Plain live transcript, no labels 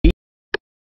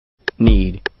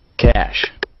need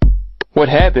cash. What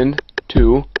happened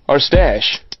to our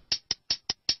stash?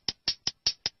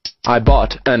 I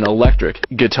bought an electric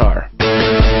guitar.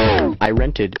 I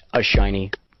rented a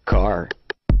shiny car.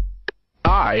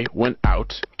 I went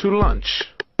out to lunch.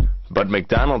 But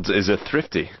McDonald's is a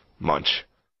thrifty munch.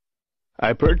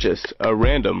 I purchased a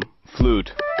random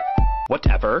flute.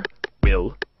 Whatever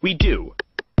will we do?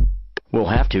 We'll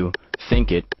have to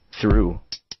think it through.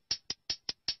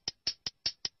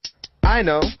 I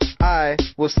know I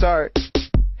will start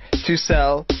to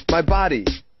sell my body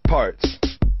parts.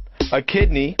 A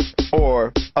kidney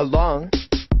or a lung,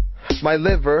 my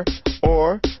liver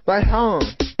or my tongue.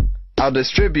 I'll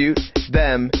distribute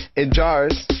them in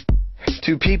jars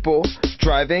to people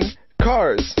driving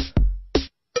cars.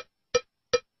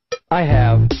 I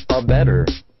have a better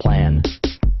plan.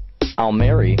 I'll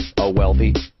marry a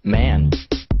wealthy man.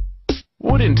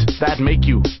 Wouldn't that make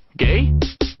you gay?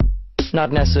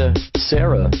 Not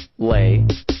necessarily.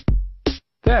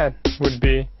 That would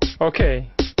be okay.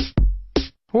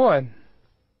 What?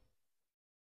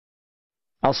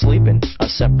 I'll sleep in a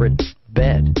separate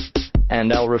bed,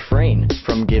 and I'll refrain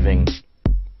from giving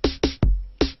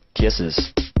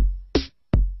kisses.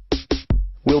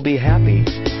 We'll be happy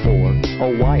for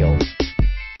a while.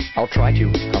 I'll try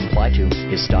to comply to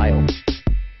his style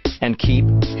and keep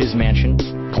his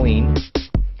mansion clean.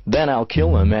 Then I'll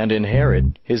kill him and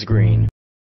inherit his green.